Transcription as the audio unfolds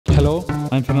Hello,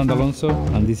 I'm Fernando Alonso,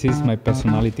 and this is my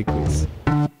personality quiz.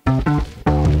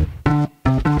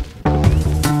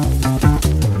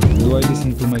 Do I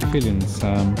listen to my feelings?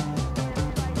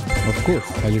 Of course,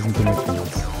 I listen to my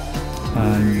feelings.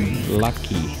 I'm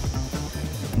lucky.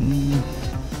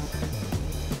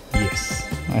 Yes,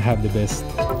 I have the best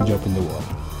job in the world.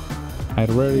 I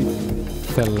rarely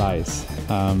tell lies.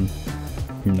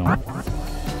 No,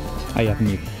 I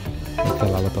admit I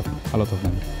tell a lot of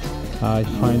them. I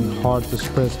find it hard to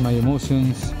express my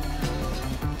emotions.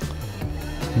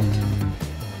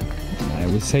 I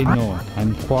would say no.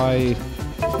 I'm quite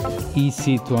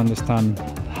easy to understand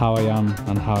how I am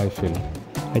and how I feel.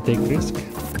 I take risk.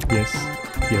 Yes.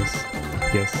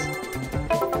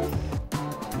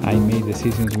 I make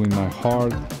decisions with my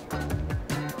heart.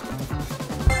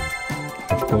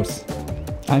 Of course,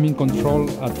 I'm in control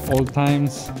at all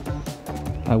times.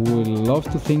 I would love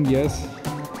to think yes,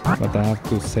 but I have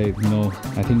to say no.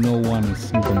 I think no one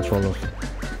is in control of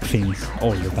things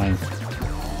all the time.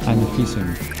 I'm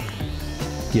efficient.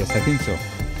 Yes, I think so.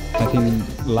 I think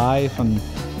life and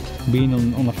being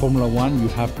on a Formula One, you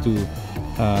have to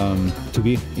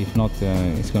be. If not,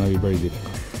 it's going to be very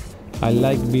difficult. I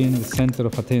like being the center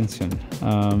of attention.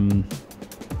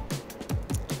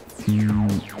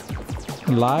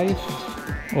 Life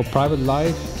or private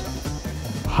life,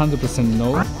 100%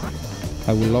 no.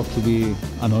 I would love to be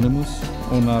anonymous.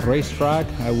 On a racetrack,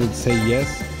 I would say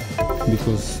yes,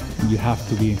 because you have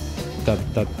to be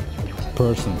that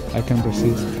person. I can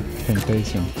resist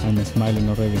temptation. I'm smiling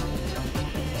already,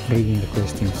 reading the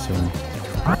questions, so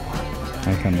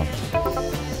I cannot.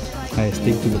 I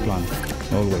stick to the plan.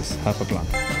 Always have a plan.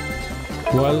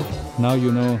 Well, now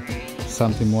you know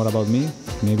something more about me.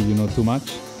 Maybe you know too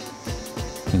much.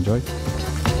 Enjoy.